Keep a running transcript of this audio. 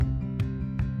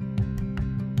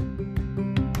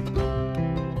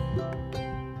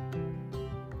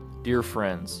Dear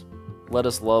friends, let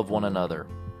us love one another,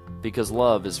 because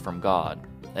love is from God,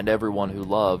 and everyone who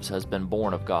loves has been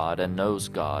born of God and knows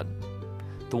God.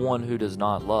 The one who does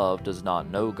not love does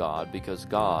not know God, because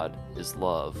God is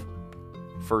love.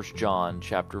 1 John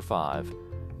chapter 5,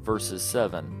 verses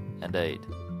 7 and 8.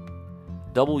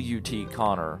 W.T.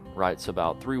 Connor writes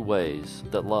about 3 ways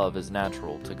that love is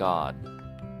natural to God.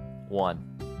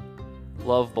 1.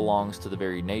 Love belongs to the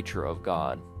very nature of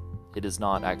God. It is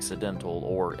not accidental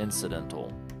or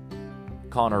incidental.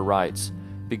 Connor writes,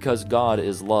 because God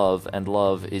is love and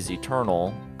love is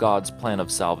eternal, God's plan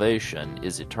of salvation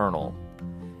is eternal.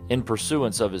 In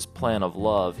pursuance of his plan of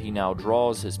love, he now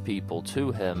draws his people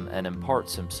to him and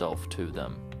imparts himself to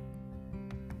them.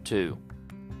 2.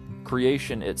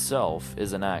 Creation itself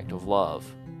is an act of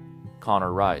love.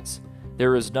 Connor writes,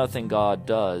 there is nothing God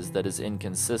does that is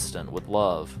inconsistent with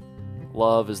love.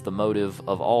 Love is the motive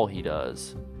of all he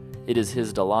does. It is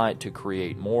his delight to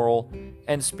create moral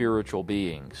and spiritual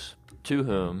beings, to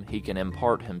whom he can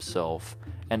impart himself,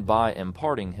 and by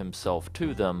imparting himself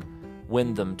to them,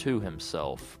 win them to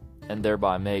himself, and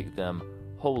thereby make them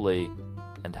holy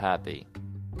and happy.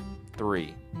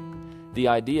 3. The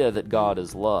idea that God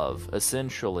is love,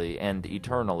 essentially and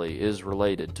eternally, is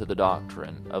related to the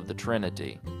doctrine of the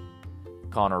Trinity.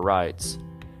 Connor writes,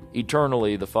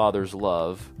 eternally the Father's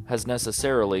love has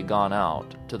necessarily gone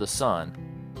out to the Son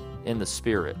in the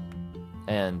Spirit,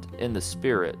 and in the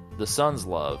Spirit the Son's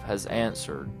love has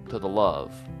answered to the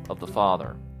love of the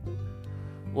Father.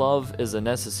 Love is a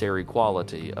necessary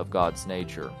quality of God's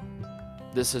nature.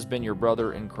 This has been your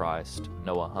brother in Christ,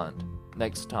 Noah Hunt.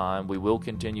 Next time, we will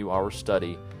continue our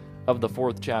study of the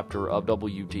 4th chapter of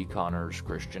W.T. Connor's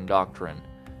Christian Doctrine,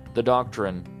 the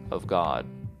Doctrine of God.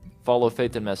 Follow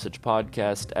Faith and Message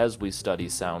podcast as we study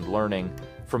sound learning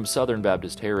from Southern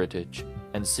Baptist heritage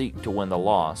and seek to win the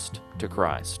lost to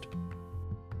Christ.